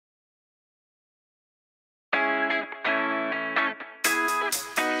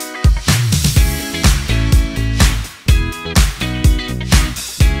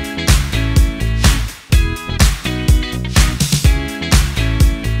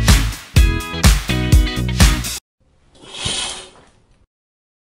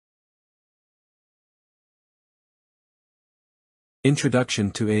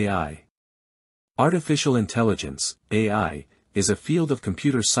Introduction to AI. Artificial intelligence, AI, is a field of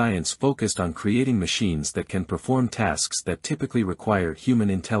computer science focused on creating machines that can perform tasks that typically require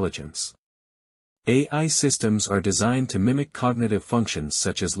human intelligence. AI systems are designed to mimic cognitive functions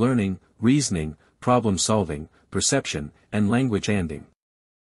such as learning, reasoning, problem-solving, perception, and language understanding.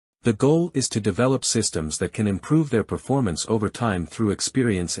 The goal is to develop systems that can improve their performance over time through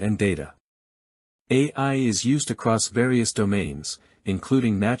experience and data. AI is used across various domains,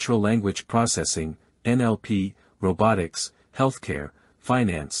 including natural language processing, NLP, robotics, healthcare,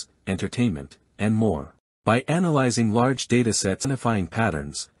 finance, entertainment, and more. By analyzing large datasets and identifying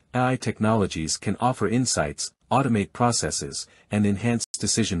patterns, AI technologies can offer insights, automate processes, and enhance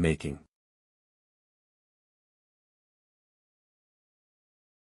decision-making.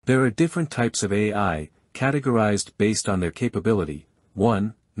 There are different types of AI, categorized based on their capability.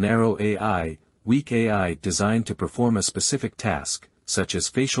 1. Narrow AI, weak AI designed to perform a specific task, such as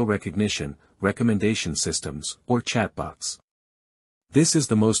facial recognition, recommendation systems, or chatbots. This is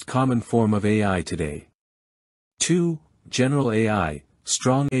the most common form of AI today. 2. General AI,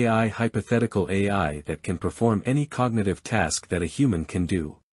 strong AI, hypothetical AI that can perform any cognitive task that a human can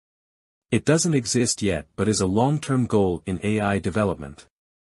do. It doesn't exist yet but is a long-term goal in AI development.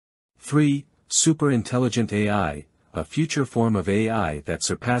 3. Super intelligent AI, a future form of AI that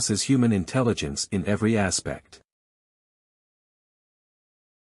surpasses human intelligence in every aspect.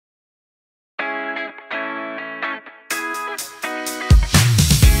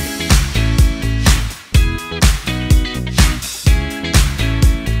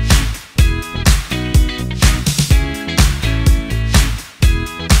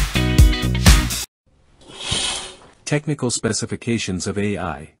 Technical specifications of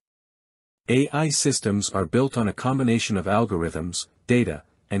AI. AI systems are built on a combination of algorithms, data,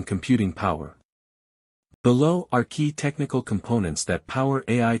 and computing power. Below are key technical components that power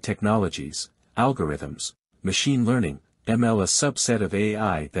AI technologies: algorithms, machine learning, ML, a subset of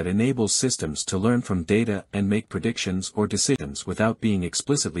AI that enables systems to learn from data and make predictions or decisions without being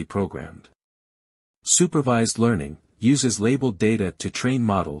explicitly programmed. Supervised learning uses labeled data to train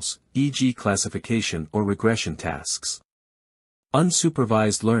models, e.g. classification or regression tasks.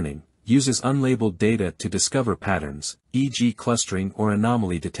 Unsupervised learning uses unlabeled data to discover patterns, e.g. clustering or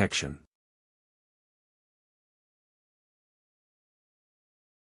anomaly detection.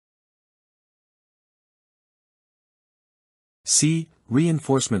 C.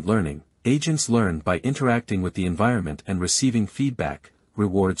 Reinforcement learning. Agents learn by interacting with the environment and receiving feedback,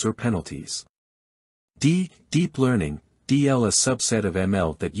 rewards or penalties. D. Deep learning. DL, a subset of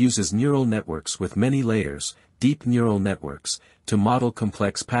ML that uses neural networks with many layers, deep neural networks, to model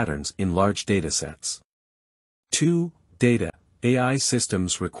complex patterns in large datasets. 2. Data. AI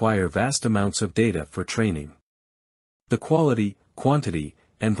systems require vast amounts of data for training. The quality, quantity,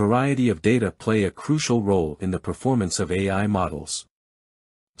 and variety of data play a crucial role in the performance of AI models.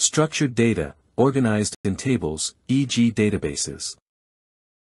 Structured data, organized in tables, e.g. databases.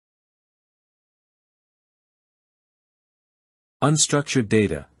 Unstructured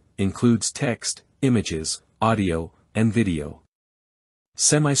data includes text, images, audio, and video.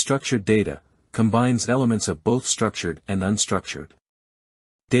 Semi-structured data combines elements of both structured and unstructured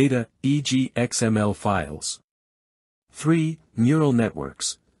data, e.g. XML files. 3. Neural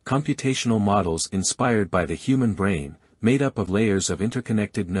networks, computational models inspired by the human brain, made up of layers of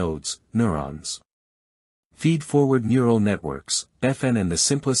interconnected nodes, neurons. Feed-forward neural networks, FN, and the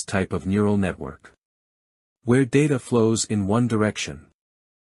simplest type of neural network, where data flows in one direction.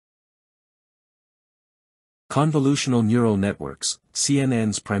 Convolutional neural networks,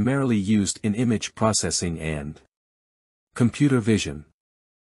 CNNs, primarily used in image processing and computer vision.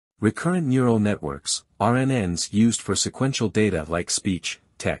 Recurrent neural networks, RNNs, used for sequential data like speech,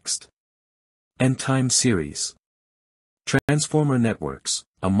 text, and time series. Transformer networks,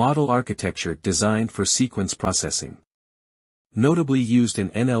 a model architecture designed for sequence processing. Notably used in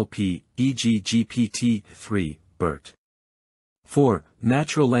NLP, e.g. GPT-3, BERT. 4.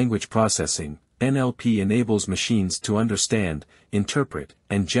 Natural language processing. NLP enables machines to understand, interpret,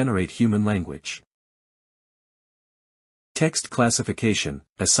 and generate human language. Text classification,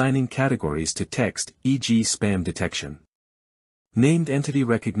 assigning categories to text, e.g. spam detection. Named entity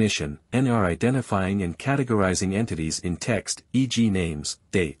recognition, NR, identifying and categorizing entities in text, e.g. names,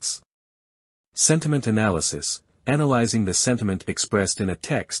 dates. Sentiment analysis, analyzing the sentiment expressed in a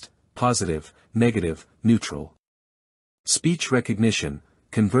text, positive, negative, neutral. Speech recognition,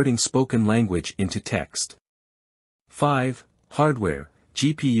 converting spoken language into text. 5. Hardware,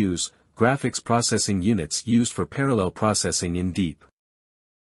 GPUs, graphics processing units used for parallel processing in deep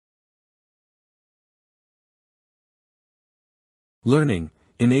Learning,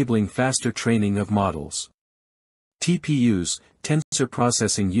 enabling faster training of models. TPUs, Tensor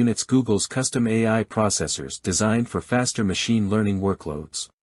Processing Units, Google's custom AI processors designed for faster machine learning workloads.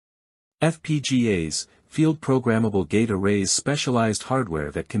 FPGAs, Field Programmable Gate Arrays, specialized hardware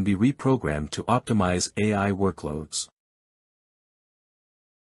that can be reprogrammed to optimize AI workloads.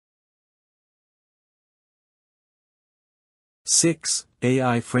 Six,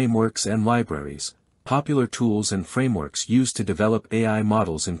 AI frameworks and libraries. Popular tools and frameworks used to develop AI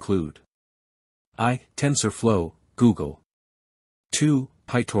models include I. TensorFlow, Google. 2.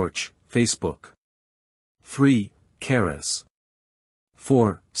 PyTorch, Facebook. 3. Keras.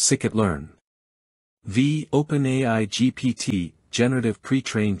 4. Scikit-learn. V. OpenAI GPT, Generative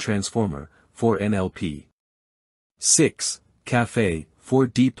Pre-trained Transformer, for NLP. 6. Caffe, for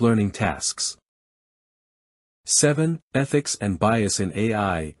deep learning tasks. 7. Ethics and bias in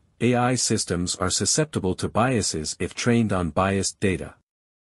AI. AI systems are susceptible to biases if trained on biased data.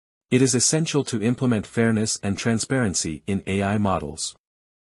 It is essential to implement fairness and transparency in AI models.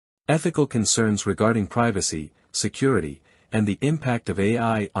 Ethical concerns regarding privacy, security, and the impact of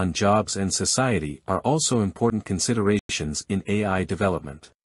AI on jobs and society are also important considerations in AI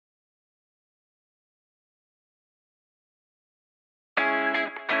development.